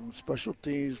football on special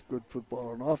teams, good football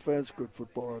on offense, good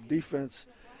football on defense,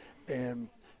 and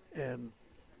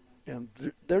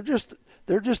they're just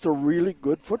a really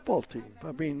good football team.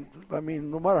 I mean,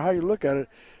 no matter how you look at it,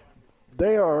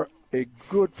 they are a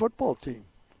good football team.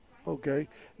 Okay.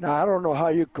 Now I don't know how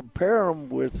you compare them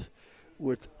with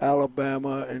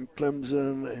Alabama and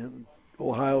Clemson and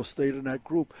Ohio State in that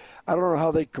group. I don't know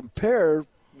how they compare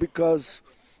because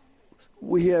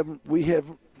we have.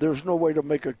 There's no way to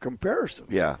make a comparison.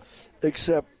 Yeah.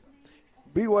 Except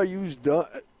BYU's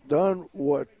done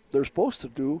what they're supposed to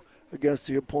do against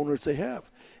the opponents they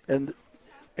have. And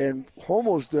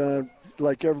Homo's done,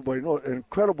 like everybody knows, an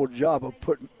incredible job of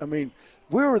putting –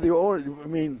 we were the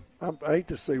only – I hate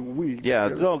to say we. Yeah,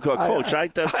 no, Coach, I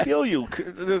feel you.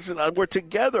 Listen, we're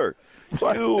together.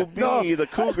 You, me, the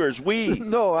Cougars, we.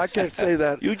 No, I can't say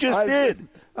that. You just did.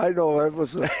 I know. That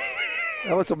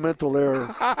was a mental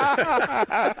error.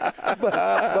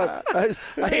 but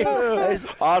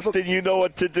Austin, you know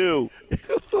what to do.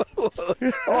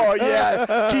 Oh,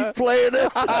 yeah. Keep playing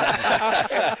it.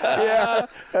 Yeah.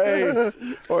 Hey.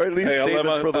 Or at least save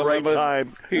it for the right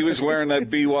time. He was wearing that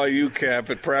BYU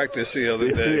cap at practice the other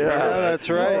day. Yeah, that's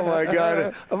right. Oh, my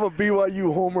God. I'm a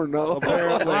BYU homer now.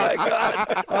 Apparently. Oh, my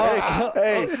God.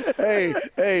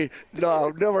 Hey. No,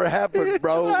 never happened,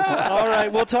 bro. All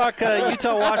right, we'll talk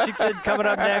Utah-Washington coming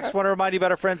up next. Want to remind you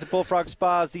about our friends at Bullfrog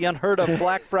Spas, the unheard of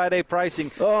Black Friday pricing.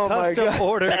 Oh, my God. Custom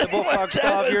order the Bullfrog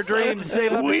Spa of your dreams.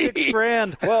 Save up to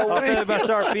 $6,000 off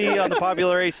MSRP on the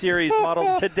popular A-Series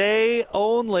models today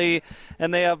only.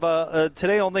 And they have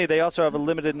today only. They also have a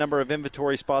limited number of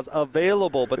inventory spas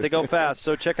available, but they go fast.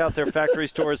 So check out their factory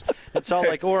stores in Salt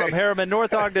Lake, Orem, Harriman,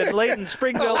 North Ogden, Layton,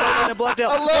 Springville, Logan, and Bluffdale.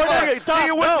 I love it. Stop. See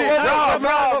you with me.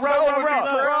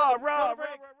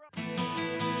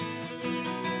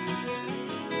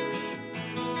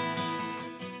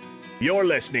 You're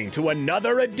listening to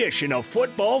another edition of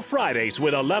Football Fridays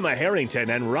with Alema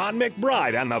Harrington and Ron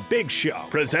McBride on The Big Show.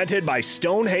 Presented by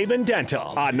Stonehaven Dental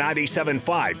on 97.5,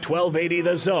 1280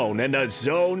 The Zone and The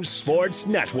Zone Sports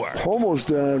Network. Homo's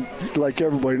done, like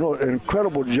everybody knows, an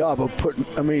incredible job of putting,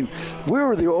 we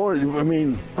were the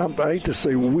only, I hate to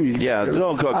say we. Yeah,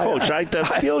 no, Coach, I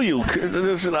feel you.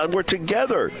 Listen, we're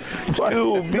together.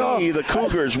 You, me, the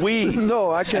Cougars, we.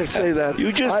 No, I can't say that.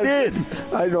 You just did.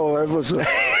 I know. It was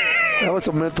That was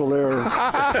a mental error.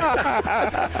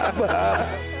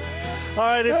 All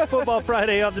right, it's Football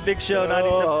Friday on the Big Show,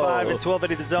 97.5 and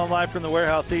 1280 The Zone, live from the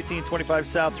warehouse, 1825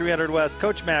 South, 300 West.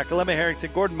 Coach Mack, Alema Harrington,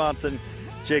 Gordon Monson,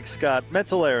 Jake Scott.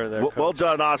 Mental error there. Well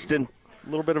done, Austin. A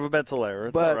little bit of a mental error.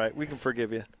 It's all right. We can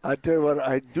forgive you. I tell you what,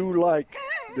 I do like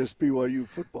this BYU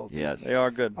football team. Yes. They are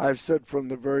good. I've said from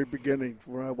the very beginning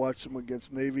when I watched them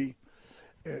against Navy,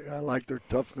 I like their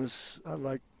toughness. I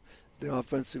like the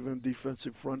offensive and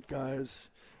defensive front guys.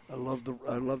 I love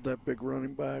that big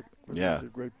running back. Yeah. He's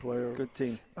a great player. Good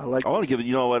team. I want to give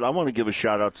you know what? I want to give a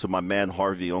shout out to my man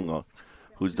Harvey Unga,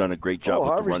 who's done a great job with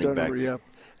Harvey's the running backs. Yeah.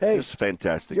 Hey, it's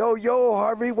fantastic. Yo,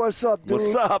 Harvey, what's up, dude?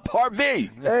 What's up,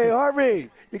 Harvey? Hey, Harvey,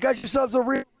 you got yourself a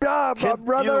real job, my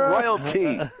brother.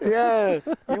 Royalty. Yeah.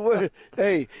 You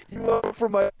went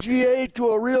from a GA to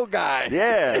a real guy.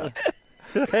 Yeah.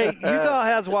 Hey, Utah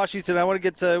has Washington. I want to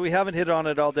get to, we haven't hit on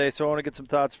it all day, so I want to get some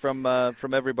thoughts from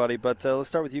everybody. But let's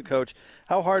start with you, Coach.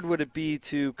 How hard would it be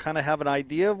to kind of have an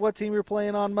idea of what team you're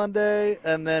playing on Monday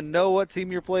and then know what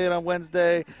team you're playing on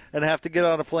Wednesday and have to get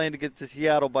on a plane to get to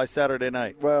Seattle by Saturday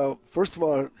night? Well, first of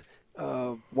all,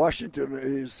 Washington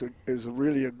is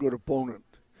really a good opponent,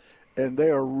 and they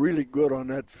are really good on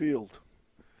that field,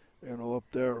 up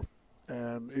there,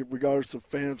 and regardless of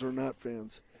fans or not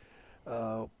fans.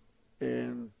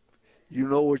 And you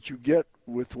know what you get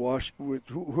with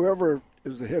whoever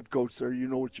is the head coach there. You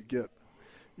know what you get.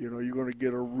 You're going to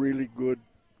get a really good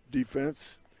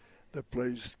defense that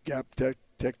plays gap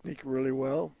technique really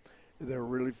well. They're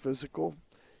really physical.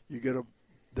 You get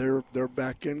their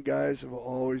back end guys have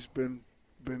always been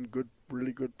good,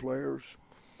 really good players.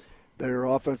 Their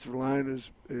offensive line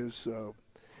is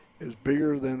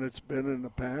bigger than it's been in the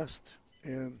past,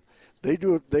 and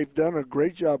they've done a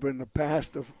great job in the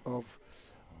past of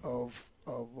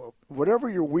whatever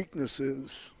your weakness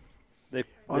is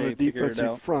on the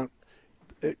defensive front.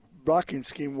 Blocking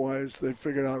scheme wise, they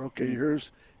figured out, okay,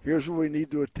 here's where we need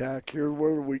to attack, here's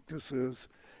where the weakness is,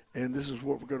 and this is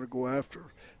what we're going to go after.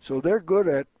 So they're good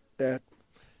at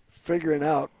figuring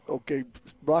out, okay,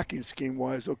 blocking scheme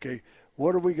wise, okay,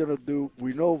 what are we going to do?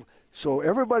 We know, so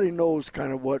everybody knows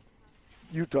kind of what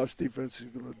Utah's defense is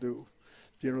going to do.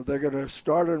 They're going to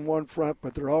start in one front,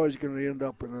 but they're always going to end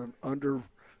up in an under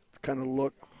kind of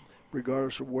look,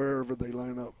 regardless of wherever they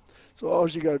line up. So all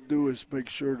you got to do is make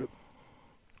sure that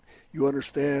you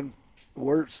understand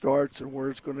where it starts and where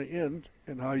it's going to end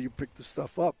and how you pick the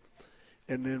stuff up,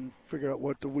 and then figure out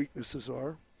what the weaknesses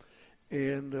are.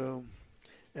 And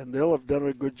they'll have done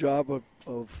a good job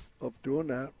of doing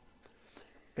that.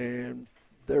 And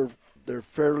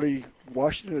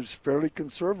Washington is fairly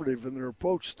conservative in their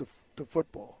approach to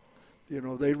football.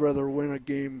 They'd rather win a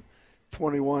game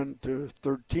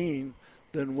 21-13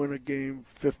 than win a game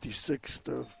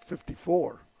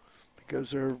 56-54, because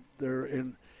they're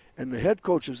in, and the head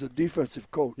coach is a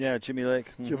defensive coach. Yeah, Jimmy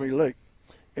Lake. Mm-hmm. Jimmy Lake,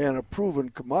 and a proven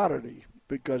commodity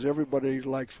because everybody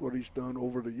likes what he's done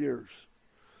over the years.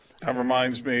 That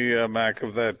reminds me, Mac,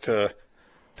 of that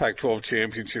Pac-12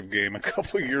 championship game a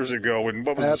couple of years ago. And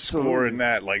what was the score in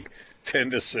that? Like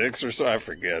 10-6 or so? I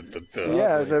forget. But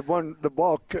the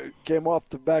ball came off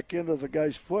the back end of the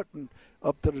guy's foot and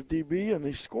up to the DB, and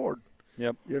he scored.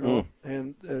 Yep.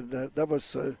 And that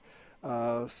was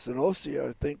Sinosia,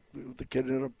 I think. The kid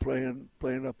ended up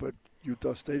playing up at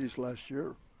Utah State last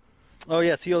year. Oh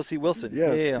yeah, C.O.C. Wilson. Yeah.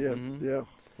 Mm-hmm. Yeah.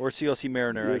 Or C.O.C.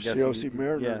 Mariner, I guess. C.O.C.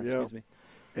 Mariner. Yeah. Excuse me.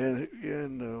 And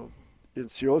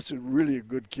C.O.C. really a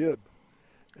good kid.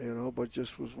 But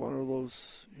just was one of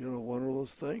those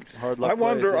things. Hard luck. I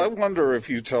wonder if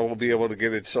Utah will be able to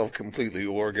get itself completely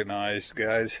organized,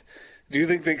 guys. Do you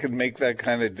think they could make that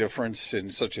kind of difference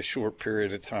in such a short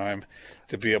period of time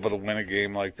to be able to win a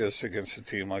game like this against a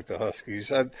team like the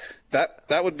Huskies?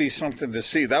 That would be something to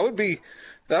see. That would be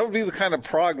the kind of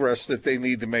progress that they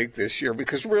need to make this year,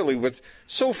 because really with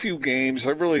so few games,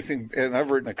 I really think, and I've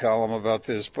written a column about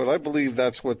this, but I believe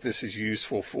that's what this is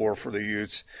useful for the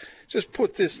Utes. Just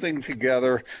put this thing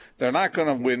together. They're not going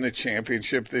to win the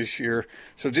championship this year,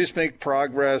 so just make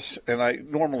progress. And I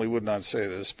normally would not say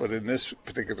this, but in this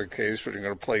particular case, when you're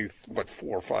going to play, 4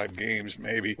 or 5 games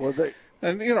maybe,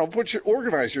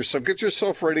 organize yourself, get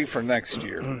yourself ready for next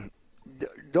year.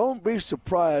 Don't be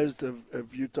surprised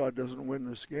if Utah doesn't win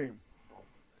this game.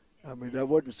 I mean, that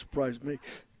wouldn't surprise me,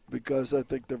 because I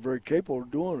think they're very capable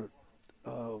of doing it.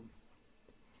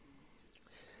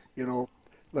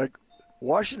 Like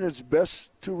Washington's best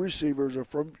 2 receivers are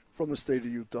from the state of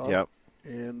Utah. Yep.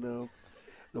 And the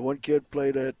one kid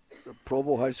played at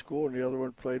Provo High School, and the other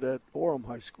one played at Orem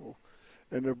High School,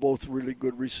 and they're both really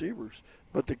good receivers.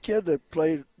 But the kid that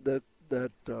played that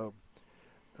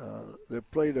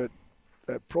played at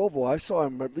at Provo. I saw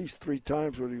him at least 3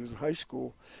 times when he was in high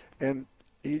school, and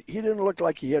he didn't look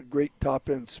like he had great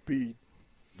top-end speed.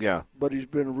 Yeah. But he's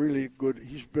been really good.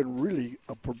 He's been really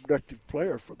a productive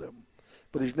player for them.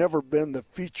 But he's never been the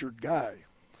featured guy.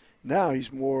 Now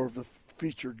he's more of the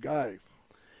featured guy.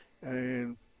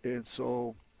 And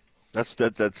so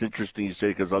that's interesting you say,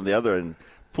 because on the other end,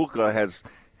 Puka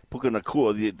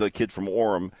Nakua, the kid from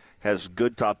Orem, has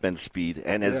good top end speed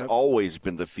and has always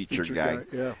been the featured guy.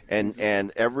 Yeah.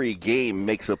 And every game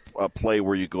makes a play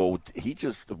where you go, he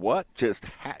just what?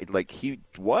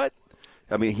 What?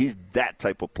 I mean, he's that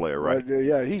type of player, right?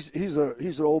 Yeah, he's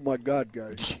an oh my God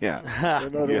guy. Yeah.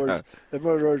 In other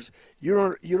words,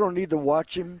 you don't need to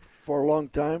watch him for a long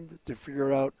time to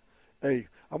figure out, hey,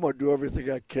 I'm going to do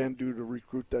everything I can do to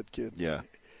recruit that kid. Yeah.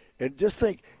 And just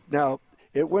think, now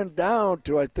it went down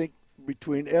to, I think,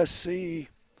 between SC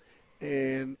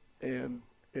and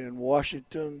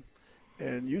Washington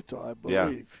and Utah, I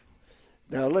believe.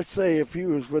 Yeah. Now let's say if he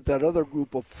was with that other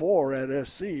group of 4 at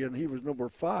SC and he was number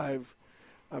 5.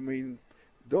 I mean,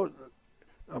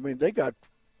 they got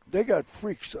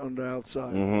freaks on the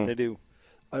outside. Mm-hmm. They do.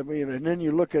 I mean, and then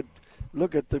you look at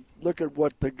what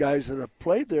the guys that have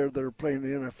played there that are playing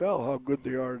in the NFL, how good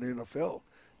they are in the NFL.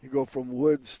 You go from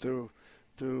Woods to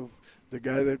the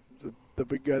guy the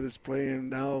big guy that's playing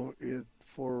now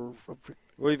for.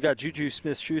 Well, you've got Juju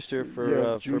Smith-Schuster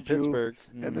for Pittsburgh,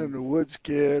 and then the Woods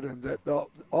kid, and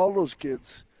all those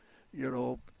kids, you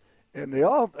know. And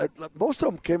most of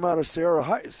them came out of Sarah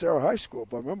High School,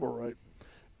 if I remember right,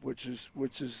 which is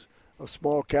a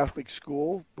small Catholic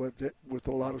school, but with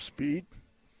a lot of speed.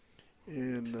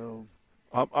 And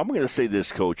I'm going to say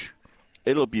this, Coach.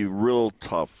 It'll be real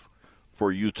tough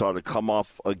for Utah to come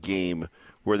off a game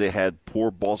where they had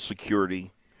poor ball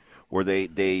security, where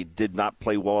they did not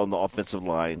play well on the offensive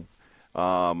line,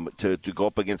 to go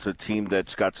up against a team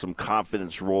that's got some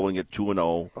confidence rolling at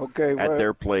 2-0 at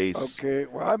their place. Okay,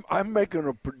 well, I'm making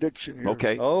a prediction here.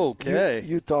 Okay.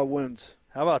 Utah wins.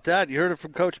 How about that? You heard it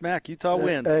from Coach Mack. Utah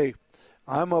wins. Hey,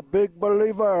 I'm a big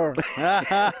believer.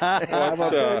 I'm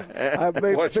a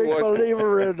big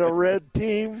believer in the red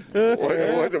team.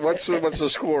 What's the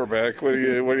score, Mac? How do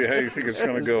you think it's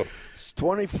going to go? It's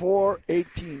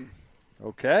 24-18.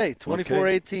 Okay,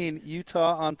 24-18,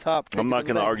 Utah on top. I'm not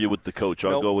going to argue with the coach.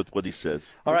 I'll go with what he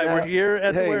says. All right, we're here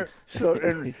at the So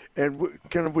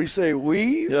can we say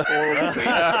we? Or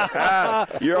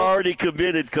You're already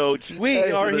committed, Coach.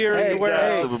 We are here at the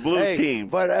warehouse. The blue team.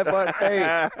 But I'm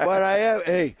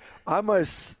a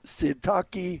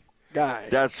Sitaki guy.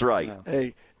 That's right.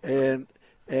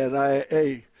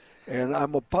 And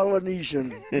I'm a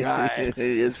Polynesian guy.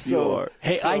 Yes, you are.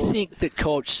 Hey, I think the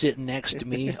coach sitting next to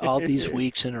me all these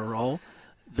weeks in a row,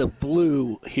 the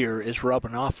blue here is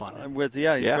rubbing off on him. You're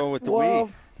going with the we.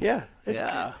 Yeah.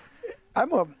 I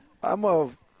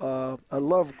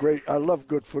love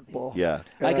good football. Yeah.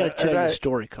 I got to tell you a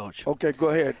story, Coach. Okay,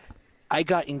 go ahead. I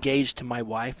got engaged to my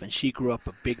wife, and she grew up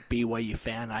a big BYU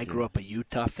fan. I grew up a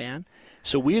Utah fan.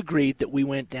 So we agreed that we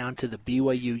went down to the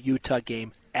BYU-Utah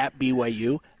game at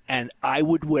BYU, and I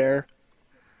would wear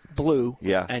blue,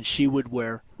 and she would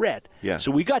wear red. Yeah.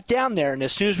 So we got down there, and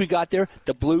as soon as we got there,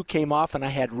 the blue came off, and I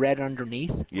had red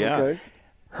underneath. Yeah. Okay.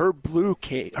 Her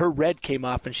red came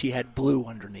off, and she had blue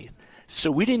underneath.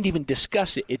 So we didn't even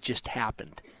discuss it. It just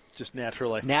happened. Just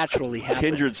naturally. Naturally happened.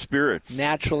 Kindred spirits.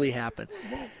 Naturally happened.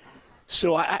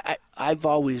 So I've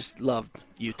always loved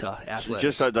Utah athletics.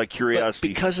 Just out of curiosity,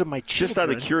 but because of my children, just out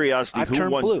of curiosity,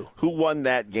 blue. Who won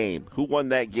that game? Who won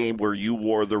that game where you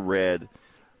wore the red?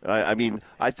 I mean,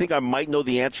 I think I might know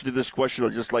the answer to this question.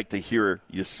 I'd just like to hear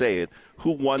you say it.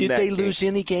 Who won that game? Did they lose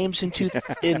any games in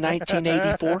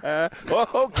 1984?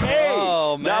 Okay.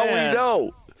 Oh, man. Now we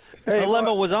know. Hey,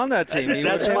 Alema was on that team.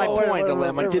 That's my point,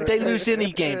 Alema. Did they lose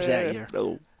any games that year?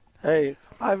 No. Hey,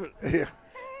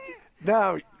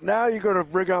 Now you're going to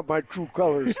bring out my true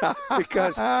colors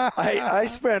because I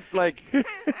spent like.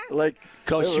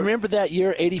 Coach, you remember that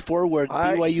year, 84, where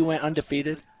BYU went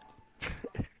undefeated?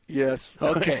 Yes.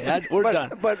 Okay, we're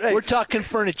done. But hey, we're talking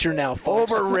furniture now,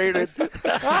 folks. Overrated.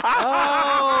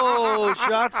 Oh,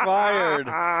 shots fired.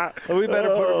 We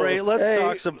better put a rate. Let's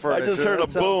talk some furniture. I just heard a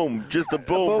boom. Just a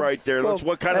boom right there. Boom.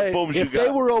 What kind of booms you got? If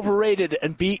they were overrated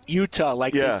and beat Utah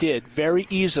like they did very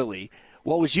easily,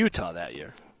 what was Utah that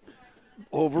year?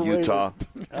 Overrated. Utah.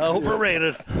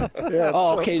 Overrated. Yeah,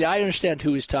 okay. I understand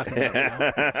who he's talking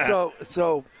about now.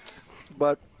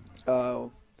 But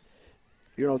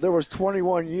there was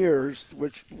 21 years,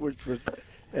 which was,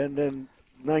 and then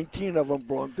 19 of them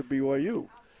belonged to BYU.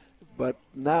 But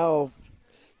now,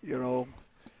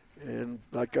 and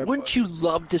like wouldn't you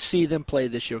love to see them play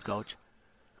this year, Coach?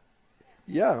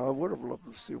 Yeah, I would have loved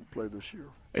to see him play this year.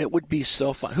 It would be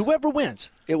so fun. Whoever wins,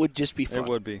 it would just be fun. It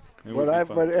would be. But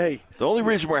hey, The only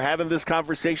reason we're having this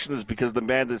conversation is because the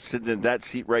man that's sitting in that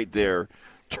seat right there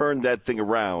turned that thing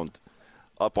around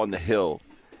up on the hill,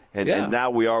 and now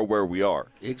we are where we are.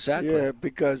 Exactly. yeah,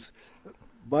 because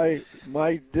my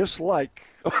dislike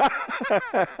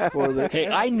for the Hey,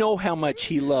 I know how much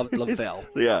he loved Lavelle.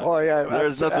 Yeah. Oh yeah,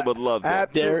 There's nothing but love there.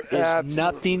 There is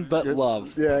nothing but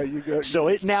love. Yeah, you got. So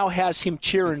it now has him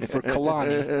cheering for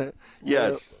Kalani.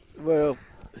 Yes. Well,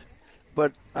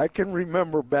 but I can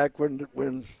remember back when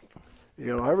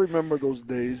I remember those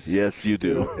days. Yes, you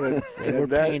do. They were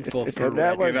painful for and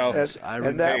that was,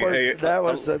 Red that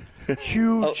was a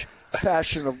huge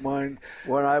passion of mine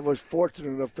when I was fortunate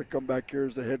enough to come back here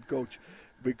as the head coach,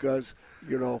 because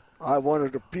I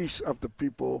wanted a piece of the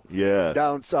people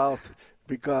down south,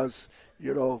 because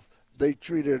they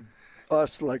treated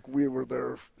us like we were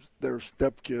their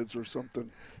stepkids or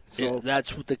something. So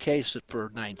that's the case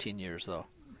for 19 years, though.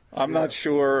 I'm not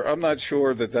sure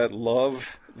that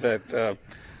love that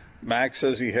Max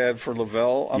says he had for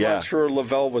Lavelle. I'm not sure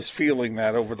Lavelle was feeling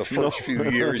that over the first few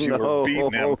years you were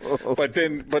beating him. But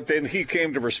then he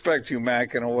came to respect you,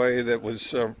 Mac, in a way that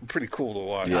was pretty cool to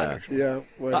watch. Yeah.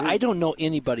 Well, I don't know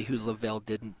anybody who Lavelle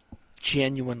didn't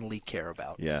genuinely care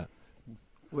about. Yeah.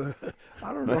 well,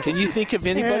 I don't know. Can you think of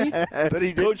anybody? But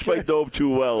he did Coach might know him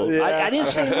too well. Yeah. I didn't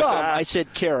say love. I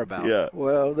said care about. Yeah.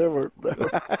 Well, there were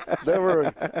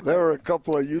a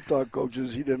couple of Utah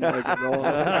coaches he didn't like at all,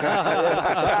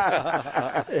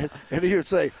 and he would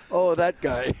say, "Oh, that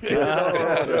guy."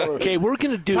 Okay, we're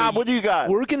gonna do. Tom, what do you got?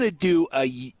 We're gonna do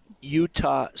a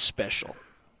Utah special,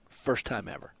 first time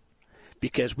ever,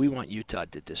 because we want Utah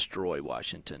to destroy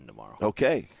Washington tomorrow.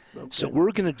 Okay. So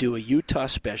we're going to do a Utah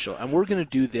special, and we're going to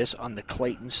do this on the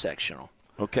Clayton sectional.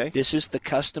 Okay. This is the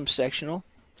custom sectional.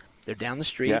 They're down the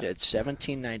street at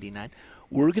 $17.99.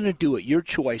 We're going to do it your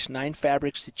choice. 9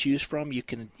 fabrics to choose from. You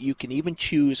can even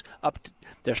choose up to,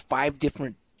 there's 5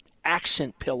 different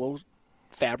accent pillow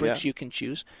fabrics you can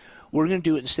choose. We're going to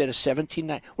do it instead of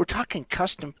 $17.99. We're talking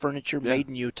custom furniture made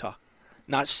in Utah,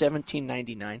 not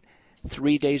 $17.99.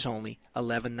 3 days only,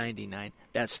 $11.99.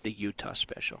 That's the Utah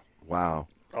special. Wow.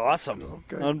 Awesome.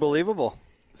 Okay. Unbelievable.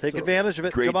 Take advantage of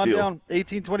it. Great Come on deal. down.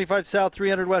 1825 South,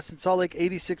 300 West in Salt Lake,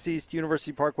 86 East,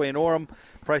 University Parkway in Orem.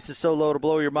 Price is so low to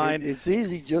blow your mind. It's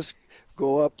easy. Just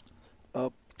go up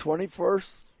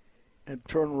 21st and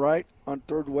turn right on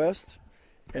 3rd West,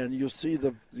 and you'll see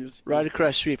Right across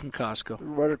the street from Costco.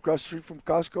 Right across the street from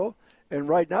Costco. And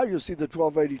right now you'll see the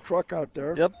 1280 truck out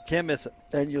there. Yep, can't miss it.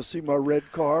 And you'll see my red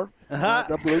car,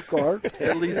 the blue car.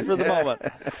 At least for the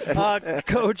moment.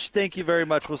 Coach, thank you very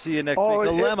much. We'll see you next week.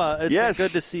 Alema, it's been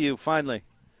good to see you, finally.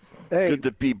 Hey, good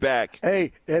to be back.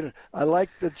 Hey, and I like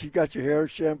that you got your hair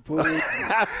shampooed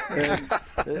and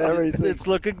everything. It's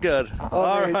looking good.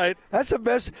 All right. That's the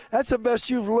best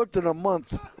you've looked in a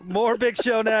month. More Big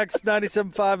Show next, 97.5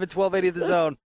 and 1280 The Zone.